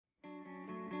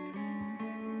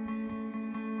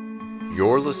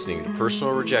You're listening to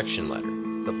Personal Rejection Letter,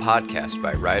 the podcast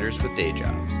by writers with day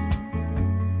jobs.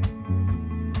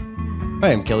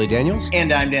 Hi, I'm Kelly Daniels.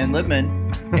 And I'm Dan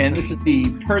Lippman. And this is the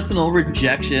Personal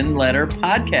Rejection Letter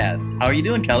podcast. How are you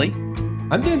doing, Kelly?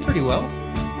 I'm doing pretty well.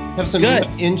 Have some Good.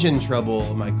 engine trouble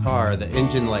in my car. The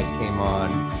engine light came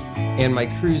on and my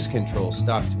cruise control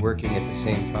stopped working at the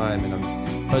same time. And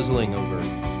I'm puzzling over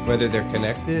whether they're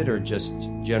connected or just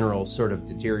general sort of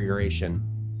deterioration.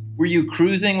 Were you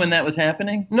cruising when that was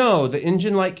happening? No, the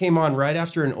engine light came on right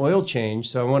after an oil change.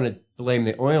 So I want to blame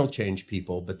the oil change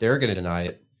people, but they're going to deny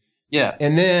it. Yeah.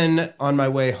 And then on my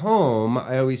way home,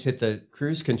 I always hit the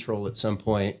cruise control at some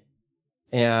point.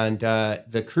 And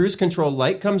the cruise control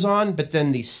light comes on, but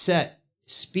then the set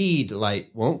speed light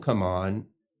won't come on.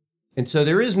 And so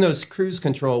there is no cruise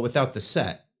control without the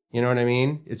set. You know what I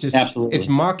mean? It's just, Absolutely. It's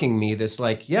mocking me. This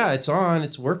like, yeah, it's on,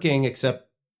 it's working, except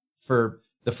for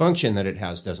the function that it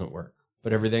has doesn't work.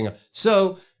 But everything.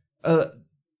 So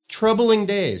troubling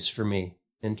days for me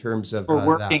in terms of For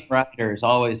working writers,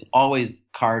 always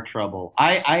car trouble.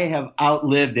 I have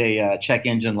outlived a check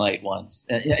engine light once.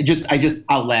 I just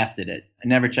outlasted it. I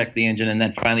never checked the engine, and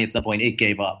then finally at some point it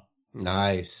gave up.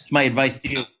 Nice. It's my advice to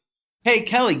you. Hey,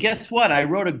 Kelly, guess what? I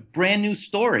wrote a brand new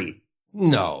story.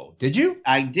 No. Did you?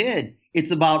 I did. It's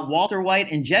about Walter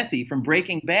White and Jesse from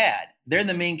Breaking Bad. They're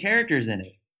the main characters in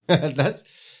it.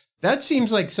 That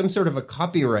seems like some sort of a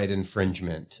copyright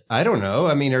infringement. I don't know.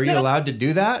 I mean, are you allowed to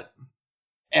do that?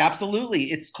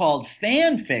 Absolutely. It's called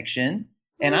fan fiction,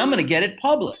 and I'm going to get it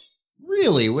published.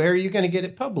 Really? Where are you going to get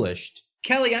it published?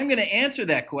 Kelly, I'm going to answer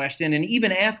that question and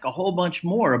even ask a whole bunch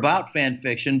more about fan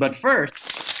fiction. But first,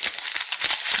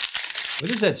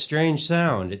 what is that strange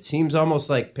sound? It seems almost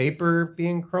like paper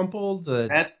being crumpled.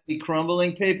 that's the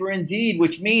crumbling paper indeed,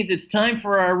 which means it's time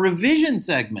for our revision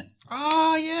segment.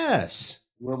 Ah, yes.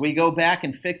 Where we go back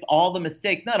and fix all the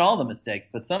mistakes, not all the mistakes,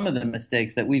 but some of the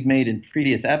mistakes that we've made in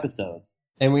previous episodes.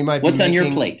 And we might What's on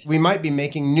your plate? We might be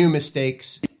making new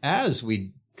mistakes as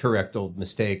we correct old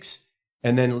mistakes.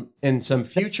 And then in some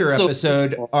future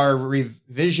episode, our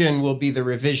revision will be the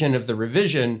revision of the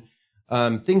revision.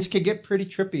 Things could get pretty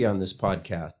trippy on this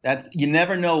podcast. You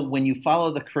never know when you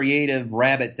follow the creative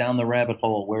rabbit down the rabbit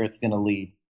hole where it's going to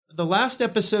lead. The last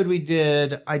episode we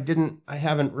did, I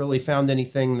haven't really found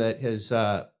anything that has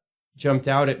jumped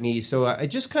out at me. So I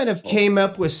just kind of came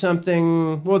up with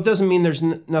something. Well, it doesn't mean there's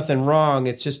nothing wrong.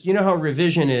 It's just, you know how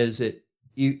revision is.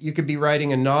 You could be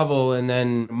writing a novel and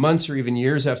then months or even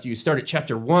years after you start at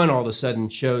chapter 1, all of a sudden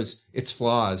shows its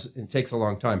flaws. It takes a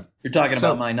long time. You're talking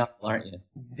about my novel, aren't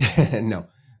you? No,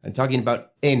 I'm talking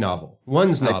about a novel,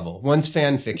 one's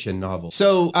fan fiction novel.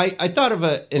 So I thought of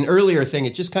an earlier thing.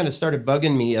 It just kind of started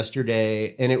bugging me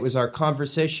yesterday, and it was our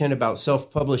conversation about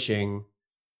self-publishing.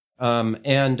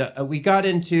 And we got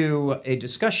into a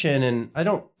discussion, and I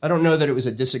don't know that it was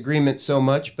a disagreement so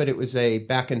much, but it was a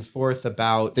back and forth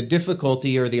about the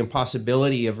difficulty or the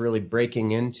impossibility of really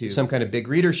breaking into some kind of big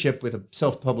readership with a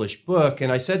self-published book.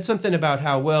 And I said something about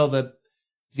how, well,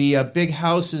 the big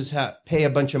houses pay a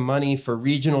bunch of money for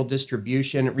regional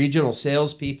distribution, regional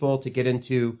salespeople to get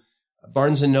into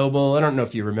Barnes & Noble. I don't know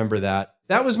if you remember that.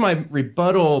 That was my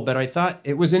rebuttal, but I thought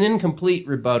it was an incomplete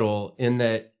rebuttal in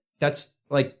that that's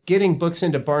like getting books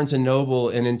into Barnes & Noble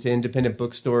and into independent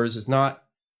bookstores is not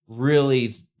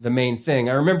really the main thing.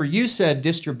 I remember you said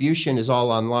distribution is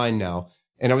all online now.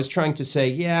 And I was trying to say,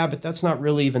 yeah, but that's not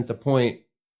really even the point,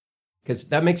 because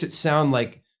that makes it sound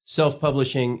like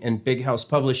self-publishing and big house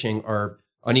publishing are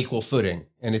on equal footing.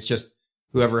 And it's just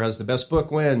whoever has the best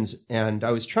book wins. And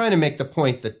I was trying to make the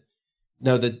point that,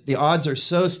 no, the odds are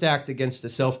so stacked against the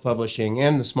self-publishing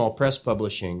and the small press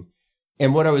publishing.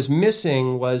 And what I was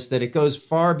missing was that it goes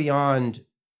far beyond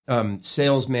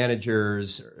sales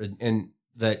managers and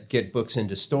that get books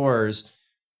into stores.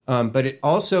 But it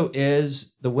also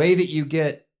is the way that you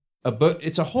get a book.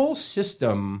 It's a whole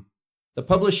system. The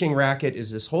publishing racket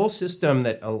is this whole system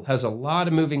that has a lot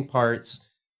of moving parts.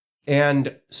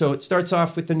 And so it starts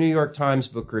off with the New York Times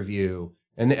book review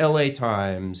and the LA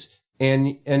Times.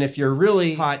 And if you're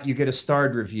really hot, you get a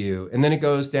starred review. And then it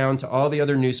goes down to all the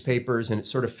other newspapers and it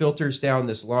sort of filters down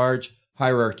this large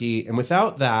hierarchy. And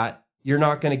without that, you're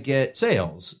not going to get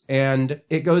sales. And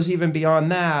it goes even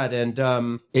beyond that.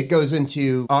 And it goes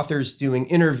into authors doing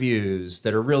interviews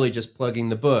that are really just plugging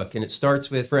the book. And it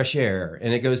starts with fresh air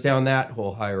and it goes down that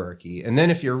whole hierarchy. And then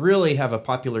if you really have a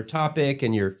popular topic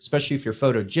and especially if you're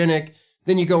photogenic,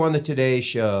 then you go on the Today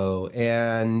Show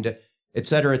and et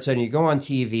cetera, et cetera. You go on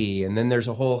TV, and then there's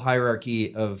a whole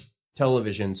hierarchy of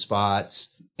television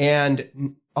spots.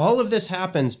 And all of this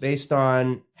happens based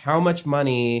on how much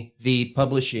money the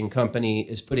publishing company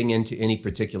is putting into any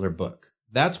particular book.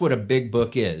 That's what a big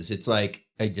book is. It's like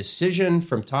a decision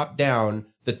from top down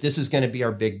that this is going to be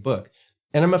our big book.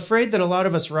 And I'm afraid that a lot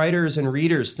of us writers and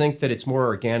readers think that it's more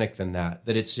organic than that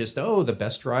it's just, the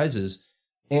best rises.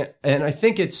 And I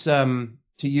think it's, to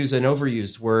use an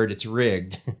overused word, it's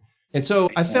rigged. And so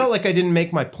I felt like I didn't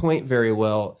make my point very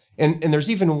well. And there's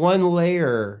even one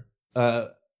layer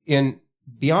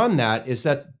beyond that is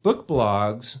that book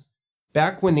blogs,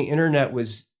 back when the internet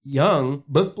was young,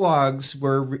 book blogs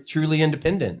were truly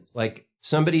independent. Like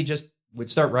somebody just would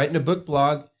start writing a book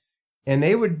blog and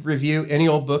they would review any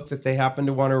old book that they happened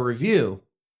to want to review.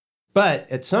 But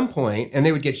at some point, and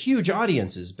they would get huge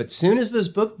audiences, but soon as those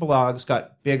book blogs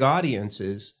got big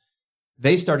audiences,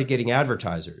 they started getting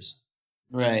advertisers.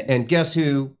 Right. And guess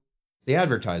who the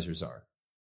advertisers are?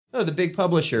 Oh, the big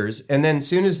publishers. And then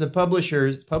soon as the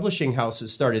publishing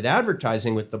houses started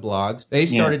advertising with the blogs, they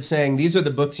started saying, these are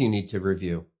the books you need to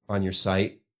review on your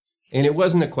site. And it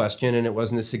wasn't a question and it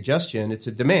wasn't a suggestion. It's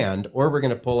a demand, or we're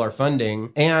going to pull our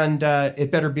funding and it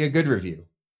better be a good review.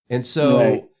 And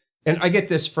so, and I get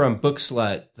this from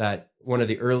Bookslut, that one of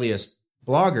the earliest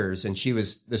bloggers, and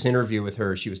this interview with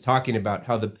her, she was talking about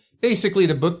how basically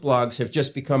the book blogs have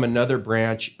just become another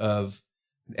branch of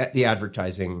the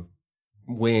advertising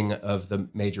wing of the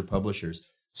major publishers.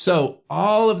 So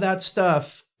all of that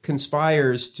stuff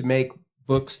conspires to make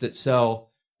books that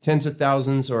sell tens of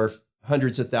thousands or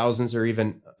hundreds of thousands or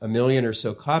even a million or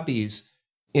so copies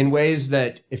in ways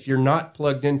that if you're not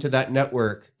plugged into that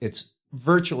network, it's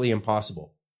virtually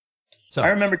impossible. So I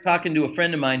remember talking to a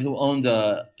friend of mine who owned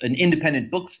an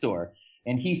independent bookstore,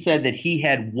 and he said that he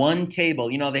had one table.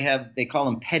 You know, they call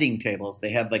them petting tables.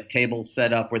 They have like tables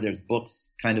set up where there's books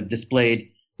kind of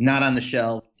displayed, not on the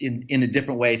shelf, in a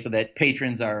different way, so that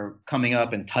patrons are coming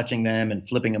up and touching them and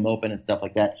flipping them open and stuff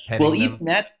like that. Even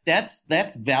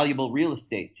that's valuable real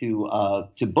estate to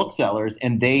booksellers,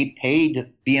 and they pay to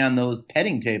be on those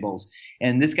petting tables.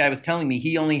 And this guy was telling me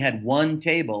he only had one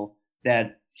table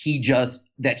that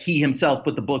he himself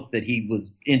put the books that he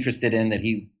was interested in, that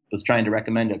he was trying to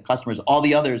recommend to customers. All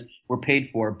the others were paid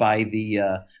for by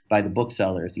the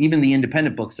booksellers. Even the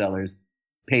independent booksellers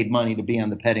paid money to be on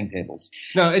the petting tables.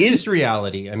 No, it's just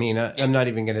reality. I mean, I'm not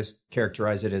even going to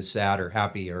characterize it as sad or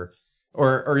happy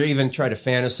or even try to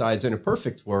fantasize in a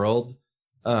perfect world.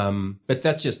 But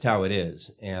that's just how it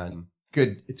is. And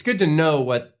it's good to know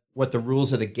what the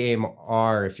rules of the game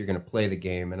are if you're going to play the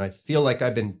game. And I feel like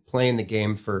I've been playing the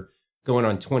game for going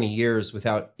on 20 years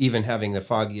without even having the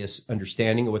foggiest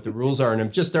understanding of what the rules are. And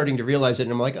I'm just starting to realize it.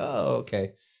 And I'm like, oh,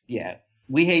 okay. Yeah.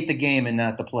 We hate the game and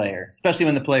not the player, especially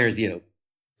when the player is you.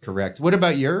 Correct. What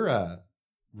about your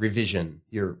revision,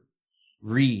 your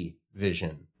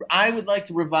revision? I would like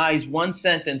to revise one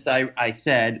sentence I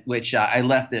said, which I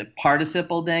left a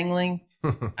participle dangling.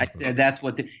 I said that's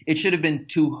what it should have been,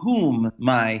 to whom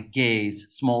my gaze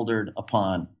smoldered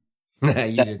upon. You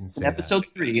didn't say episode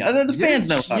that. 3. The fans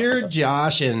know. You're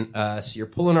Josh and us. You're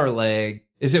pulling our leg.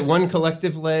 Is it one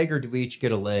collective leg, or do we each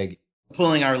get a leg?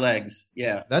 Pulling our legs,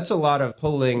 yeah. That's a lot of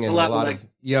pulling, and a lot of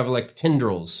you have like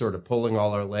tendrils sort of pulling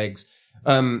all our legs.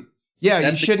 You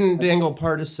shouldn't dangle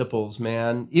participles,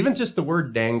 man. Even just the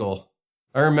word dangle.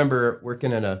 I remember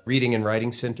working in a reading and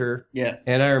writing center. Yeah.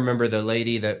 And I remember the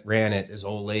lady that ran it, this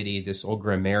old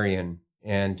grammarian.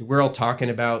 And we're all talking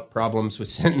about problems with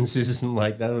sentences, and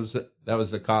like that was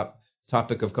the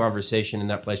topic of conversation in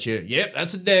that place. Yep,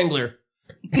 that's a dangler.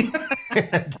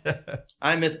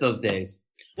 I miss those days.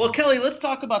 Well, Kelly, let's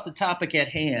talk about the topic at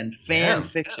hand, fan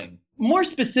fiction. More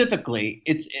specifically,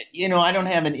 I don't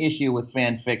have an issue with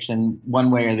fan fiction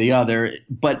one way or the other,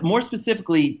 but more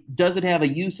specifically, does it have a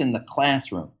use in the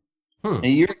classroom? Now,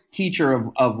 you're a teacher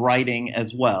of writing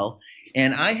as well,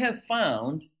 and I have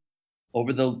found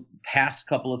over the past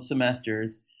couple of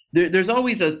semesters, there's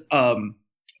always a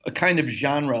kind of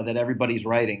genre that everybody's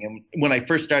writing. And when I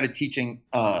first started teaching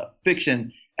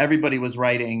fiction, everybody was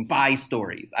writing spy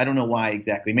stories. I don't know why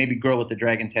exactly. Maybe Girl with the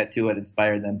Dragon Tattoo had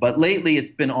inspired them. But lately it's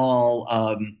been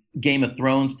all Game of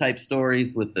Thrones type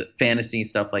stories with the fantasy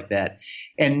stuff like that.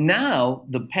 And now,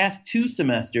 the past 2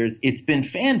 semesters, it's been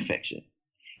fan fiction.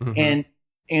 Mm-hmm.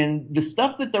 And the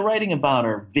stuff that they're writing about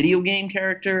are video game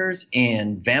characters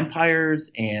and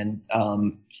vampires and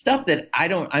stuff that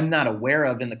I'm not aware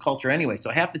of in the culture anyway. So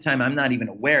half the time I'm not even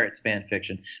aware it's fan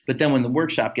fiction. But then when the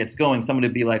workshop gets going, somebody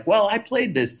would be like, well, I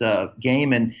played this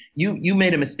game and you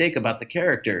made a mistake about the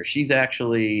character. She's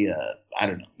actually, I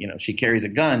don't know, she carries a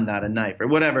gun, not a knife, or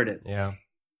whatever it is. Yeah.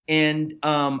 And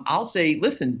I'll say,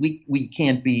 listen, you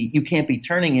can't be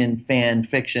turning in fan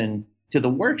fiction to the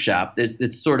workshop.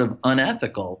 It's sort of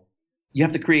unethical. You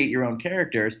have to create your own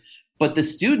characters, but the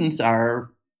students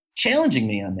are challenging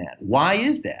me on that. Why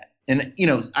is that? And,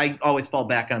 I always fall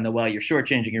back on you're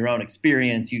shortchanging your own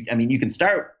experience. You can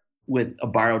start with a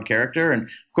borrowed character. And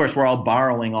of course, we're all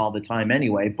borrowing all the time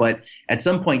anyway. But at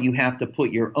some point, you have to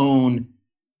put your own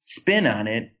spin on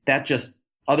it.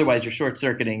 Otherwise, you're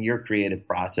short-circuiting your creative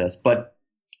process. But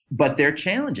they're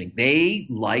challenging. They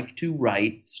like to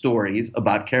write stories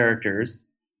about characters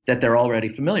that they're already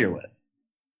familiar with.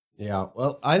 Yeah,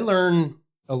 well, I learn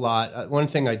a lot. One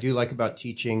thing I do like about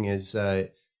teaching is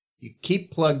you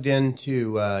keep plugged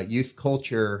into youth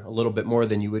culture a little bit more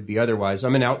than you would be otherwise.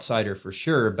 I'm an outsider for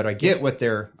sure, but I get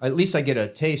at least I get a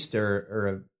taste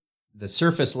or the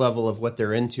surface level of what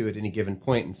they're into at any given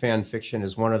point. And fan fiction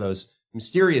is one of those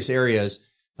mysterious areas.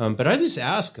 But I just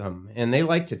ask them, and they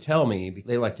like to tell me.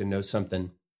 They like to know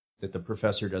something that the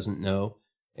professor doesn't know.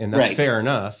 And that's fair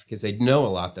enough, because they know a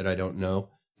lot that I don't know.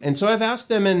 And so I've asked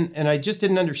them, and I just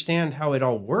didn't understand how it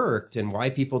all worked and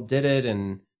why people did it.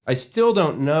 And I still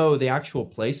don't know the actual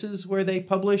places where they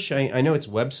publish. I know it's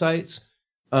websites.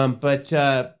 But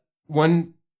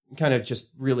one kind of just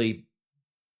really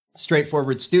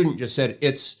straightforward student just said,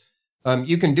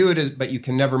 you can do it, but you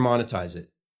can never monetize it.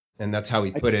 And that's how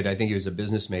he put it. I think he was a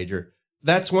business major.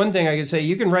 That's one thing I can say.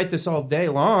 You can write this all day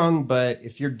long, but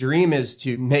if your dream is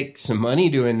to make some money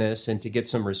doing this and to get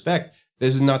some respect,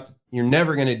 you're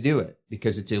never going to do it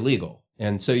because it's illegal.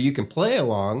 And so you can play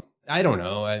along. I don't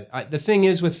know. The thing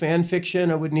is with fan fiction,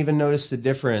 I wouldn't even notice the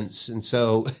difference. And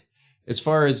so as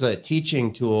far as a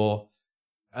teaching tool,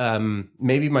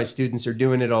 maybe my students are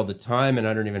doing it all the time and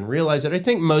I don't even realize it. I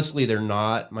think mostly they're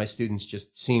not. My students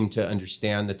just seem to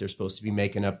understand that they're supposed to be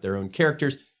making up their own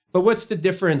characters. But what's the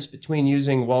difference between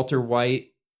using Walter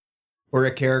White or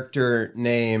a character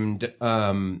named,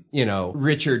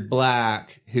 Richard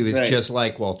Black, who is just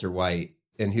like Walter White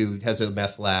and who has a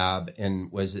meth lab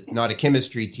and was not a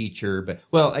chemistry teacher, but,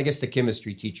 well, I guess the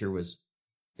chemistry teacher was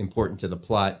important to the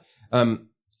plot.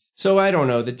 So I don't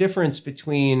know. The difference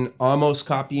between almost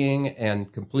copying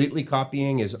and completely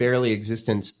copying is barely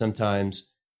existent sometimes.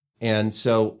 And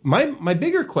so my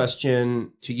bigger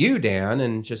question to you, Dan,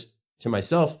 and just to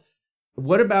myself,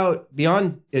 what about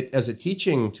beyond it as a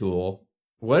teaching tool?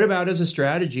 What about as a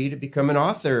strategy to become an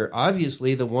author?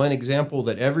 Obviously, the one example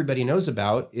that everybody knows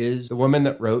about is the woman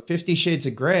that wrote 50 Shades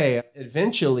of Grey.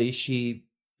 Eventually, she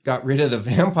got rid of the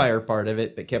vampire part of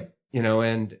it, but kept,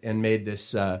 and made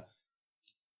this kind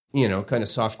of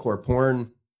softcore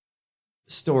porn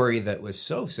story that was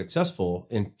so successful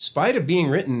in spite of being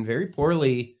written very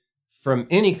poorly from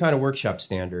any kind of workshop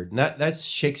standard. And that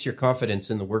shakes your confidence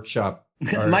in the workshop.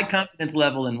 My confidence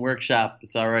level in workshop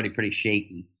is already pretty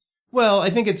shaky. Well, I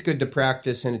think it's good to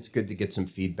practice and it's good to get some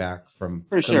feedback from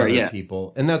other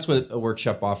people. And that's what a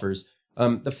workshop offers.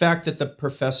 The fact that the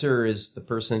professor is the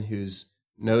person who's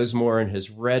knows more and has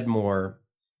read more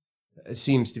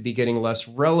seems to be getting less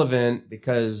relevant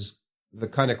because the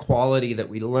kind of quality that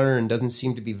we learn doesn't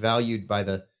seem to be valued by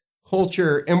the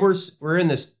culture. And we're in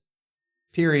this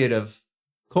period of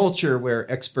culture where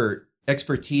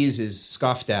expertise is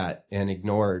scoffed at and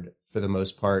ignored for the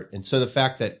most part. And so the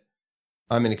fact that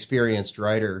I'm an experienced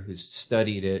writer who's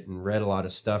studied it and read a lot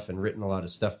of stuff and written a lot of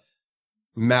stuff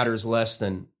matters less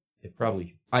than it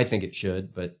probably, I think it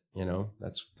should, but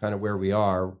that's kind of where we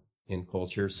are in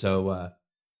culture. So,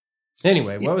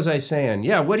 anyway, what was I saying?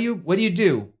 Yeah. What do you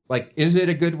do? Like, is it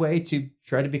a good way to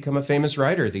try to become a famous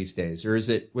writer these days? Or was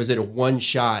it a one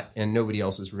shot and nobody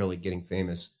else is really getting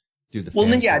famous?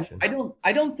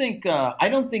 I don't think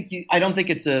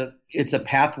it's a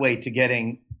pathway to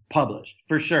getting published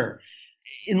for sure,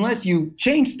 unless you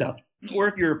change stuff or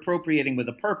if you're appropriating with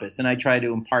a purpose. And I try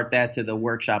to impart that to the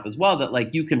workshop as well, that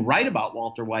like you can write about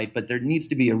Walter White, but there needs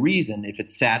to be a reason if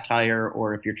it's satire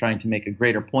or if you're trying to make a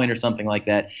greater point or something like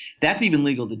that. That's even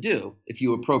legal to do if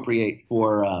you appropriate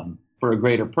for a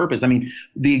greater purpose. I mean,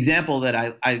 the example that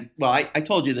I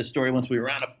told you this story once we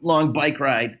were on a long bike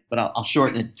ride, but I'll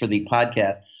shorten it for the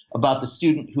podcast, about the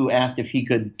student who asked if he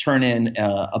could turn in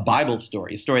a Bible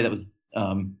story, a story that was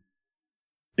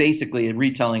basically a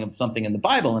retelling of something in the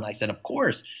Bible. And I said, of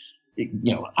course,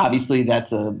 obviously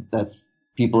that's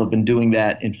people have been doing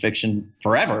that in fiction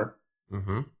forever.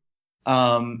 Mm-hmm.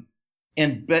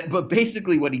 But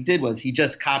basically what he did was he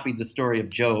just copied the story of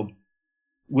Job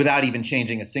without even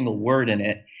changing a single word in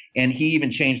it. And he even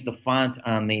changed the font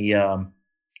on the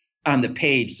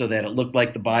page so that it looked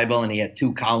like the Bible, and he had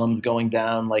 2 columns going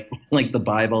down like the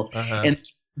Bible. Uh-huh. And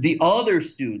the other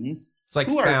students, it's like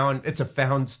it's a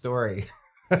found story.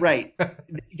 Right.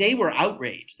 They were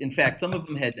outraged. In fact, some of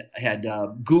them had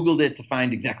Googled it to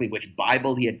find exactly which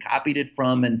Bible he had copied it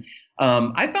from. And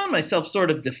I found myself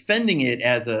sort of defending it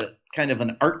as a kind of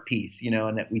an art piece,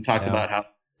 and that we talked about how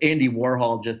Andy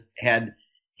Warhol just had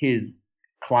his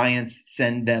clients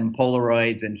send them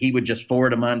Polaroids, and he would just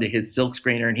forward them onto his silk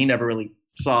screener, and he never really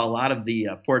saw a lot of the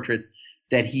portraits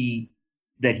that he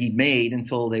made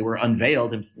until they were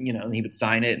unveiled. And, and he would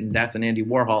sign it, and that's an Andy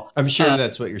Warhol. I'm sure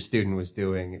that's what your student was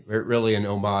doing. Really an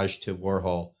homage to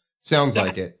Warhol. Sounds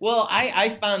like it. Well,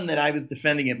 I found that I was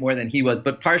defending it more than he was,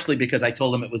 but partially because I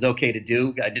told him it was okay to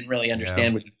do. I didn't really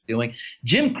understand what he was doing.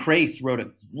 Jim Crace wrote a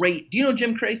great. Do you know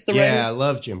Jim Crace, the writer? Yeah, I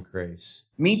love Jim Crace.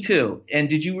 Me too.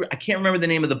 And I can't remember the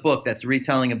name of the book that's a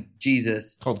retelling of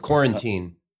Jesus. Called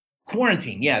Quarantine.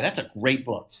 Quarantine. Yeah, that's a great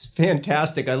book. It's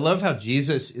fantastic. I love how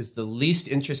Jesus is the least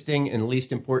interesting and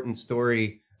least important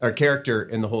story or character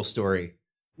in the whole story.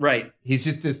 Right. He's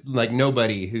just this like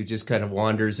nobody who just kind of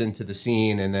wanders into the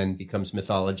scene and then becomes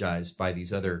mythologized by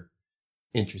these other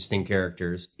interesting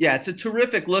characters. Yeah, it's a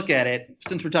terrific look at it,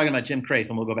 since we're talking about Jim Crace,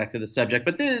 and we'll go back to the subject.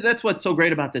 But that's what's so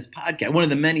great about this podcast. One of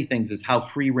the many things is how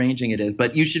free-ranging it is.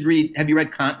 But you should read, have you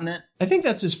read Continent? I think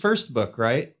that's his first book,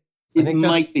 right? It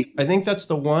might be. I think that's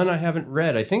the one I haven't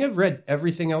read. I think I've read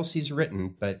everything else he's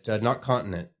written, but not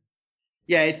Continent.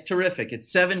 Yeah, it's terrific. It's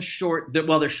 7 short,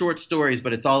 they're short stories,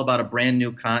 but it's all about a brand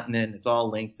new continent. It's all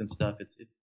linked and stuff.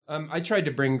 I tried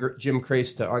to bring Jim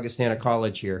Crace to Augustana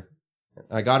College here.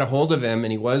 I got a hold of him,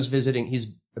 and he was visiting. He's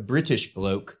a British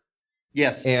bloke.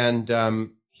 Yes.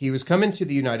 And he was coming to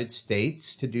the United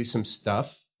States to do some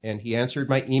stuff, and he answered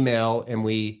my email,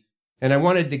 and I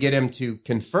wanted to get him to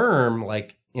confirm,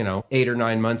 8 or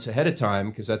 9 months ahead of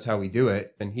time, because that's how we do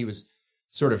it. And he was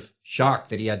sort of shocked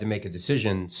that he had to make a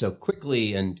decision so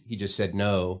quickly, and he just said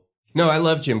no. No, I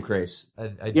love Jim Crace.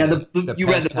 You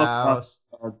read the book about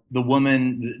the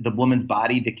woman's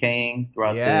body decaying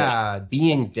throughout. Yeah,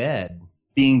 Being Dead.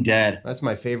 Being Dead. That's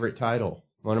my favorite title.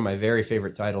 One of my very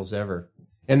favorite titles ever.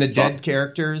 And the dead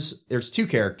characters, there's 2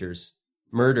 characters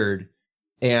murdered,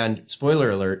 and spoiler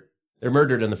alert, they're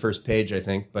murdered on the first page, I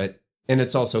think, and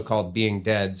it's also called Being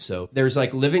Dead. So there's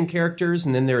living characters,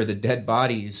 and then there are the dead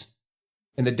bodies.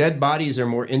 And the dead bodies are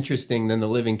more interesting than the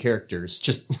living characters.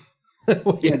 Just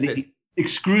the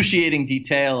excruciating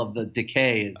detail of the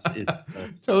decay is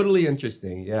totally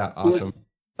interesting. Yeah, awesome.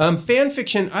 Fan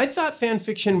fiction. I thought fan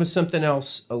fiction was something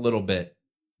else a little bit,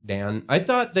 Dan. I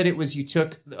thought that it was you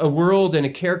took a world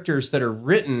and characters that are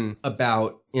written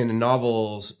about in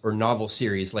novels or novel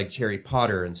series like Harry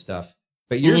Potter and stuff.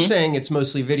 But you're saying it's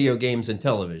mostly video games and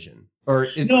television. Or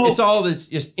it's all this,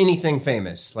 just anything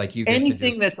famous, like you get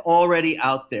anything that's already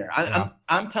out there.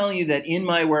 I'm telling you that in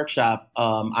my workshop,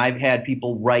 I've had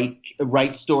people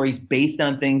write stories based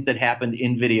on things that happened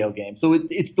in video games. So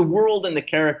it's the world and the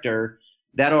character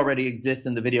that already exists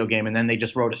in the video game, and then they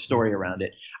just wrote a story around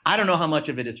it. I don't know how much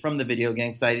of it is from the video game,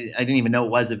 because I didn't even know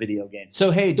it was a video game. So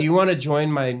hey, do you want to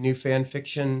join my new fan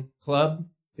fiction club?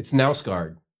 It's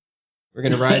Knausgaard. We're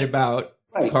going to write about.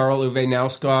 Right. Karl Ove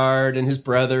Knausgaard and his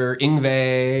brother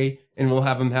Yngve, and we'll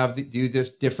have him do the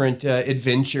different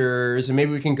adventures, and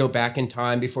maybe we can go back in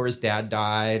time before his dad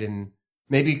died, and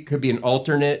maybe it could be an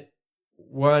alternate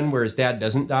one where his dad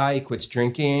doesn't die, he quits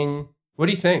drinking. What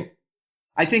do you think?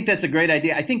 I think that's a great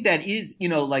idea. I think that is,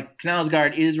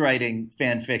 Knausgaard is writing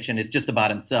fan fiction. It's just about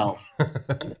himself.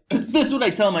 That's what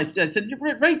I tell my students. I said,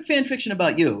 write fan fiction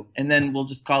about you, and then we'll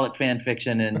just call it fan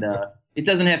fiction, and it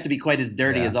doesn't have to be quite as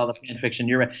dirty as all the fan fiction.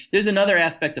 You're right. There's another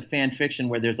aspect of fan fiction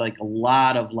where there's a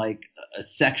lot of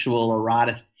sexual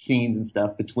erotic scenes and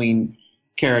stuff between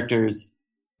characters,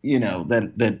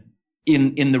 that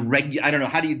in the regular. I don't know,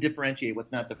 how do you differentiate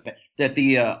what's not that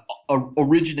the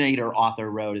originator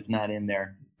author wrote is not in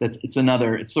there.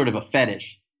 It's sort of a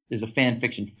fetish. There's a fan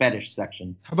fiction fetish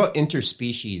section. How about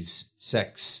interspecies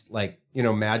sex,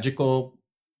 magical,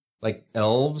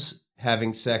 elves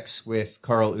having sex with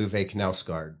Karl Ove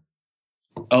Knausgaard?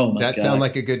 Oh, my God. Does that sound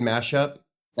like a good mashup?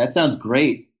 That sounds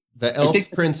great. The elf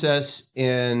princess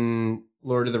in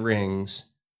Lord of the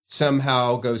Rings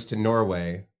somehow goes to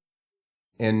Norway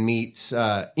and meets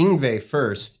Yngve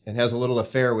first and has a little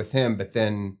affair with him, but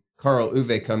then Karl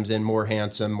Ove comes in more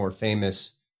handsome, more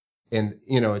famous, and,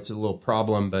 it's a little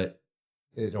problem, but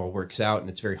it all works out,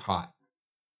 and it's very hot.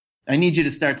 I need you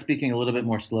to start speaking a little bit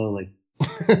more slowly.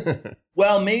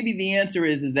 Well, maybe the answer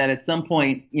is that at some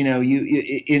point, you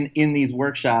in these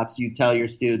workshops, you tell your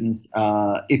students,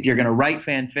 if you're going to write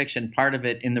fan fiction, part of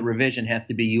it in the revision has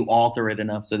to be you alter it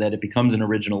enough so that it becomes an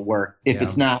original work. If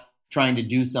it's not trying to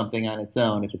do something on its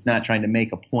own, if it's not trying to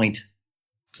make a point.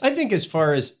 I think as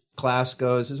far as class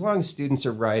goes, as long as students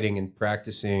are writing and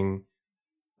practicing,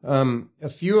 a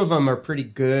few of them are pretty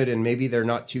good, and maybe they're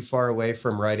not too far away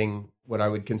from writing what I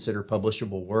would consider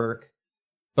publishable work.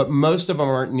 But most of them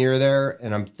aren't near there,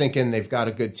 and I'm thinking they've got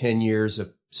a good 10 years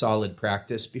of solid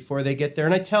practice before they get there.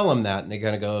 And I tell them that, and they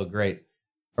kind of go, oh, great.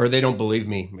 or they don't believe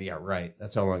me. Yeah, right.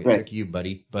 That's how long it took you,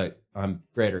 buddy. But I'm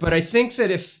greater. But I think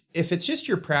that if it's just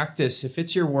your practice, if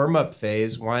it's your warm-up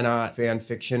phase, why not fan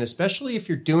fiction? Especially if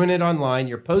you're doing it online,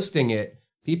 you're posting it,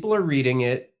 people are reading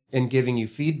it and giving you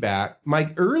feedback.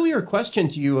 My earlier question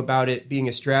to you about it being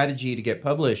a strategy to get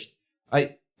published,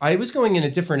 I was going in a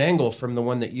different angle from the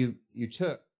one that you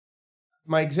took.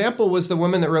 My example was the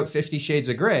woman that wrote 50 Shades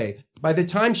of Grey. By the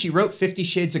time she wrote 50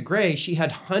 Shades of Grey, she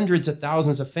had hundreds of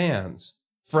thousands of fans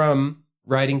from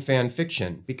writing fan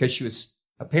fiction because she was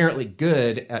apparently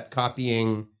good at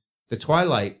copying the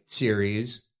Twilight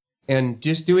series and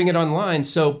just doing it online.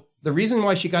 So the reason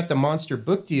why she got the monster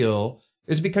book deal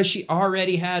is because she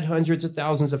already had hundreds of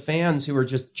thousands of fans who were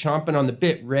just chomping on the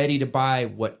bit, ready to buy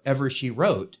whatever she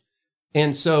wrote.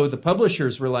 And so the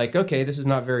publishers were like, okay, this is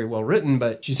not very well written,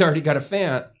 but she's already got a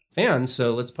fan,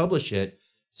 so let's publish it.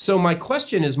 So my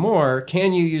question is more,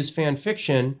 can you use fan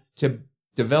fiction to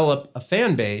develop a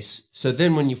fan base? So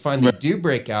then when you finally do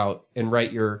break out and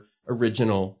write your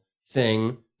original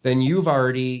thing, then you're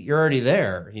already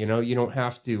there. You know, you don't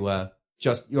have to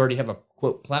you already have a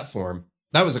quote platform.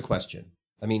 That was a question.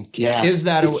 I mean, is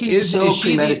that is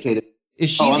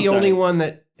she the only one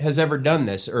that has ever done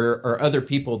this, or are other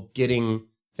people getting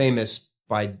famous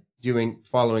by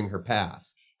following her path?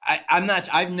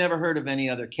 I've never heard of any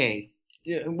other case.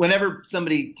 Whenever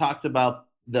somebody talks about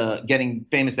the getting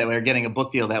famous that way or getting a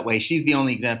book deal that way, she's the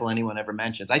only example anyone ever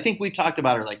mentions. I think we've talked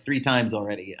about her like 3 times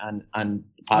already on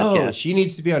the podcast. Oh, she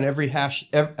needs to be on every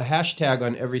hashtag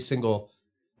on every single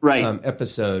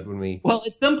episode when we. Well,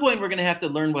 at some point we're going to have to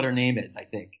learn what her name is. I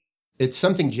think it's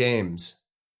something James.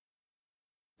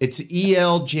 It's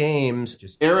E.L.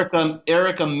 James.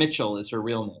 Erica Mitchell is her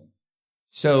real name.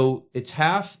 So it's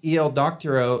half E.L.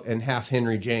 Doctorow and half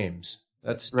Henry James.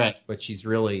 That's what she's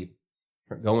really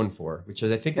going for, which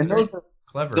is, I think,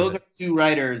 clever. Those are 2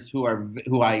 writers who are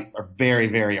very,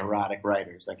 very erotic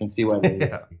writers. I can see why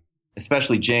they,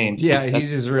 especially James. Yeah, he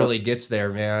just really gets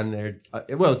there, man.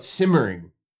 It's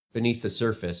simmering beneath the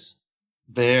surface.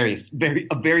 A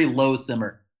very low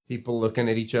simmer. People looking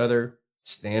at each other,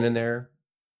 standing there,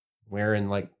 wearing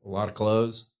like a lot of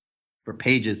clothes for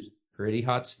pages. Pretty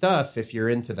hot stuff if you're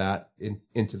into that,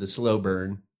 into the slow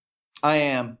burn. I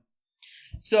am.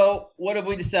 So what have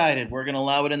we decided? We're going to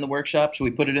allow it in the workshop. Should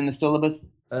we put it in the syllabus?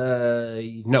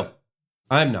 No,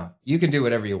 I'm not. You can do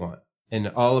whatever you want. And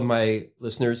all of my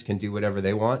listeners can do whatever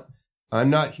they want. I'm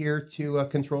not here to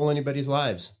control anybody's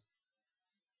lives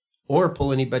or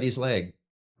pull anybody's leg.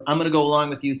 I'm going to go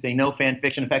along with you, say no fan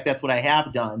fiction. In fact, that's what I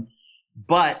have done.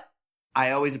 But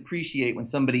I always appreciate when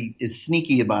somebody is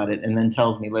sneaky about it and then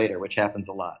tells me later, which happens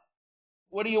a lot.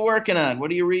 What are you working on?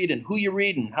 What are you reading? Who you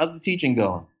reading? How's the teaching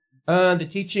going? The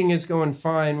teaching is going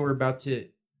fine. We're about to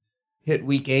hit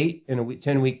week 8 in a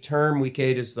 10-week term. Week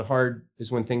 8 is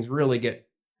when things really get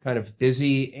kind of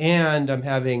busy. And I'm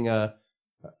having a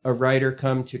writer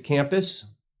come to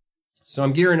campus. So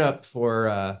I'm gearing up for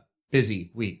a busy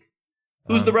week.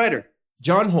 Who's the writer?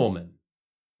 John Holman,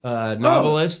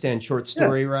 novelist and short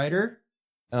story writer.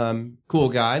 Cool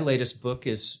guy. Latest book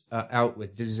is out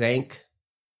with Dzank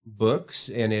Books,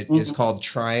 and it is called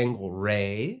Triangle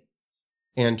Ray.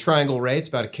 And Triangle Ray, it's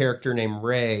about a character named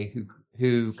Ray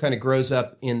who kind of grows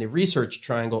up in the Research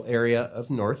Triangle area of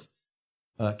North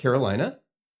Carolina.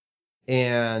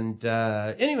 And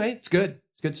anyway, it's good.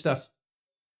 It's good stuff.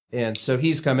 And so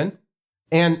he's coming.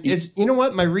 And it's, you know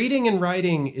what? My reading and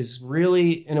writing is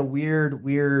really in a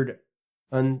weird,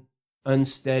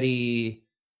 unsteady,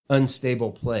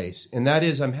 unstable place. And that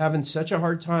is, I'm having such a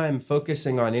hard time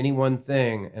focusing on any one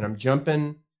thing. And I'm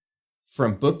jumping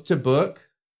from book to book.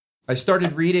 I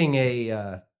started reading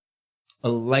a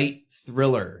light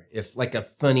thriller, if like a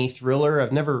funny thriller.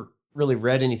 I've never really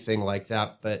read anything like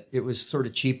that, but it was sort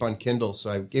of cheap on Kindle.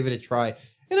 So I gave it a try.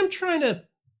 And I'm trying to,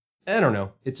 I don't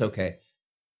know. It's okay.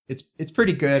 It's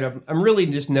pretty good. I'm really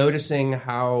just noticing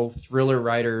how thriller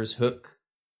writers hook.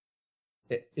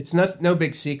 It's no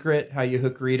big secret how you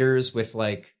hook readers with,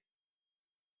 like,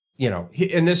 you know,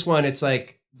 in this one, it's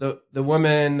like the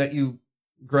woman that you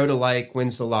grow to like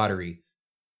wins the lottery.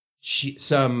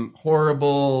 Some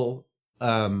horrible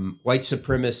white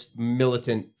supremacist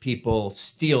militant people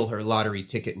steal her lottery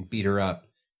ticket and beat her up.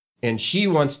 And she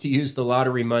wants to use the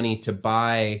lottery money to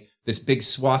buy this big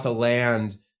swath of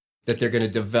land that they're going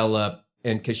to develop,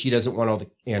 and because she doesn't want all the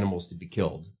animals to be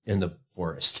killed in the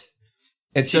forest.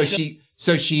 And so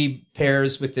she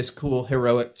pairs with this cool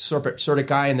heroic sort of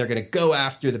guy, and they're going to go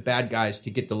after the bad guys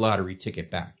to get the lottery ticket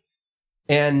back.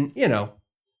 And, you know,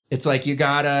 it's like,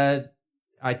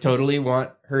 I totally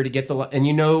want her to get and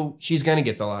you know, she's going to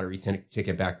get the lottery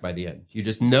ticket back by the end. You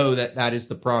just know that is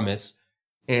the promise.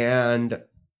 And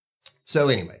So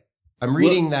anyway, I'm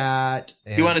reading that.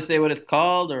 Do you want to say what it's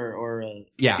called, or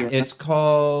yeah, it's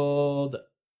called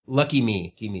Lucky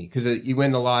Me, because you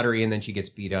win the lottery and then she gets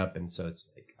beat up, and so it's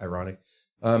like ironic.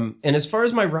 And as far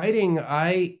as my writing,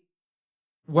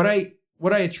 what I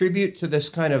attribute to this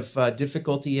kind of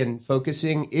difficulty in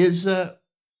focusing is the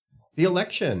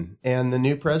election and the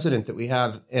new president that we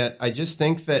have. And I just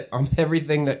think that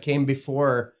everything that came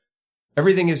before,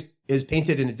 everything is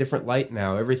painted in a different light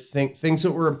now. Things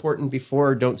that were important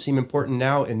before don't seem important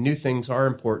now, and new things are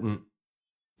important.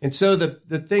 And so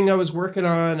the thing I was working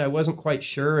on, I wasn't quite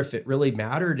sure if it really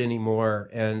mattered anymore,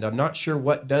 and I'm not sure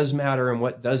what does matter and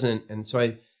what doesn't. And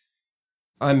so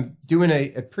I'm doing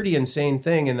a pretty insane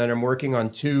thing, and then I'm working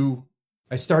on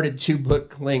I started 2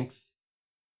 book-length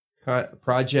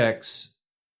projects,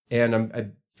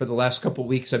 and for the last couple of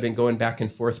weeks, I've been going back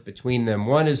and forth between them.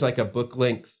 One is like a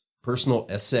book-length personal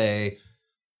essay,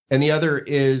 and the other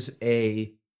is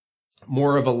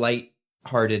more of a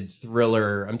light-hearted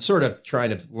thriller. I'm sort of trying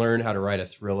to learn how to write a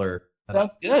thriller.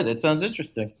 Sounds good. It sounds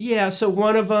interesting. Yeah, so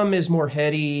one of them is more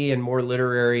heady and more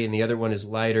literary, and the other one is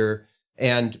lighter.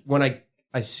 And when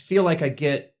I feel like I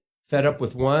get fed up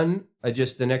with one,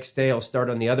 the next day I'll start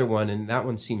on the other one, and that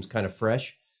one seems kind of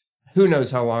fresh. Who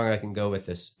knows how long I can go with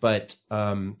this, but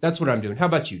that's what I'm doing. How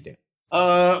about you, Dan?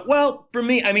 Well, for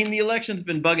me, I mean, the election's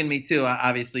been bugging me too,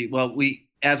 obviously. Well,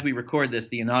 as we record this,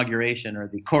 the inauguration or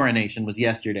the coronation was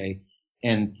yesterday.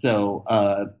 And so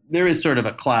there is sort of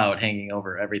a cloud hanging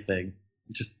over everything,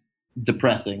 just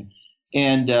depressing.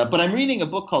 And but I'm reading a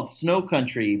book called Snow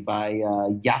Country by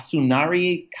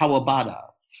Yasunari Kawabata.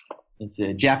 It's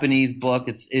a Japanese book.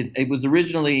 It was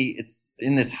originally, it's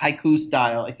in this haiku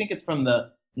style. I think it's from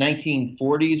the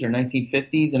 1940s or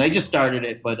 1950s, and I just started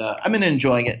it, but I've been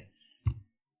enjoying it.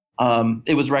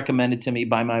 It was recommended to me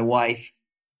by my wife,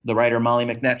 the writer Molly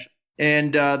McNetch.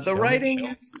 And the writing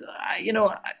is,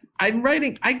 I'm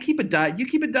writing. I keep a diary. You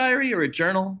keep a diary or a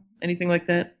journal, anything like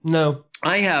that? No.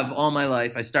 I have all my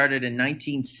life. I started in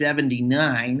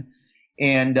 1979,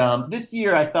 and this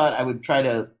year I thought I would try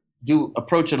to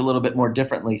approach it a little bit more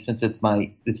differently, since it's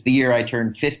the year I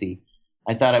turned 50.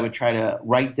 I thought I would try to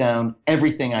write down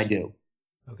everything I do,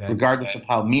 regardless of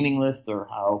how meaningless or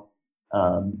how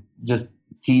just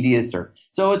tedious.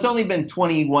 So it's only been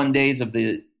 21 days of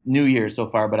the new year so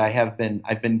far, but I've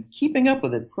been keeping up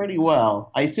with it pretty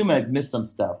well. I assume I've missed some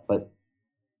stuff, but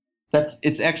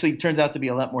it's actually turns out to be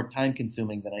a lot more time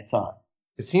consuming than I thought.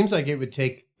 It seems like it would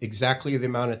take exactly the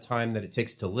amount of time that it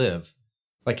takes to live.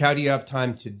 Like, how do you have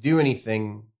time to do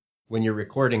anything when you're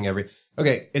recording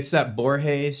Okay, it's that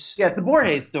Borges. Yeah, it's the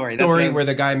Borges story. Where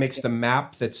the guy makes the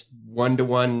map that's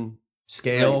 1-to-1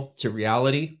 scale to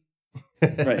reality.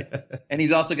 Right. And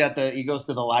he's also he goes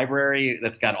to the library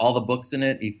that's got all the books in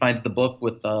it. He finds the book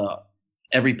with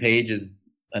every page is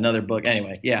another book.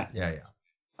 Anyway, yeah. Yeah.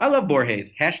 I love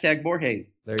Borges. #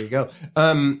 Borges. There you go.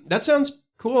 That sounds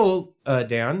cool,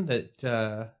 Dan,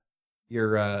 that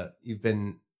you've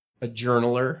been a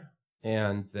journaler,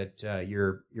 and that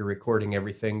you're recording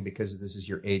everything because this is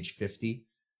your age 50.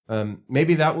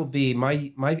 Maybe that will be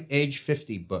my age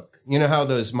 50 book. You know how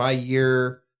those my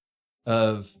year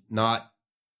of not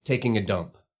taking a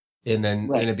dump, and then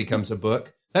and it becomes a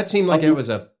book. That seemed like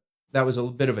that was a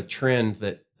bit of a trend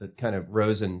that kind of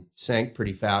rose and sank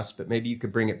pretty fast. But maybe you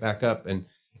could bring it back up, and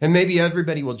maybe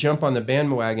everybody will jump on the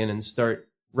bandwagon and start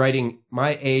writing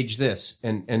my age this,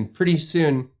 and pretty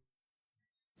soon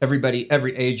every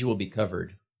age will be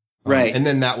covered, right? And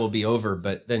then that will be over.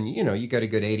 But then you got a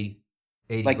good 80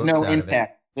 like books No out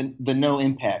Impact, of it. The No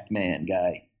Impact Man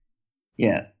guy.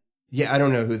 Yeah. Yeah, I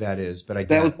don't know who that is, but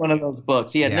that was one of those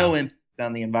books. He had no impact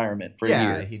on the environment for a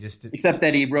year. He just except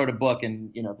that he wrote a book,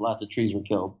 and lots of trees were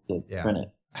killed to print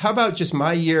it. How about just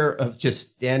my year of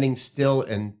just standing still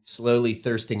and slowly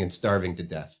thirsting and starving to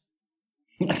death?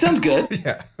 That sounds good.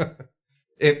 Yeah.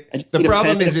 The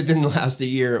problem is it didn't last a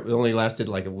year. It only lasted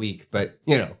like a week, but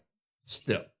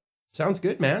still. Sounds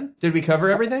good, man. Did we cover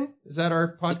everything? Is that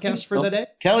our podcast for the day?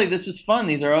 Kelly, this was fun.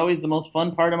 These are always the most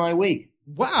fun part of my week.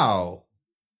 Wow.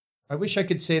 I wish I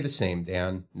could say the same,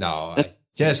 Dan. No,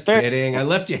 just kidding. I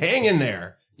left you hanging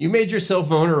there. You made yourself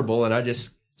vulnerable, and I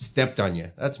just stepped on you.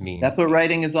 That's mean. That's what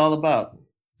writing is all about.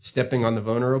 Stepping on the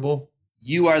vulnerable?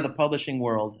 You are the publishing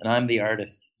world, and I'm the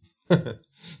artist.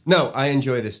 No, I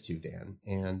enjoy this too, Dan.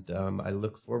 And I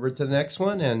look forward to the next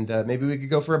one, and maybe we could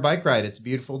go for a bike ride. It's a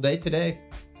beautiful day today.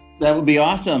 That would be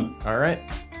awesome. All right.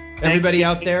 Thanks. Everybody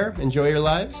out there, enjoy your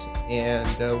lives, and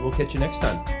we'll catch you next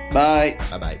time. Bye.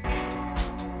 Bye-bye.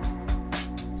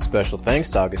 Special thanks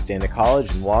to Augustana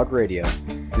College and WOG Radio.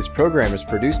 This program is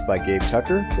produced by Gabe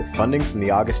Tucker with funding from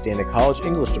the Augustana College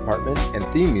English Department and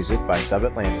theme music by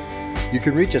Subit Landing. You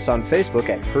can reach us on Facebook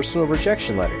at Personal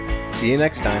Rejection Letter. See you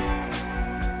next time.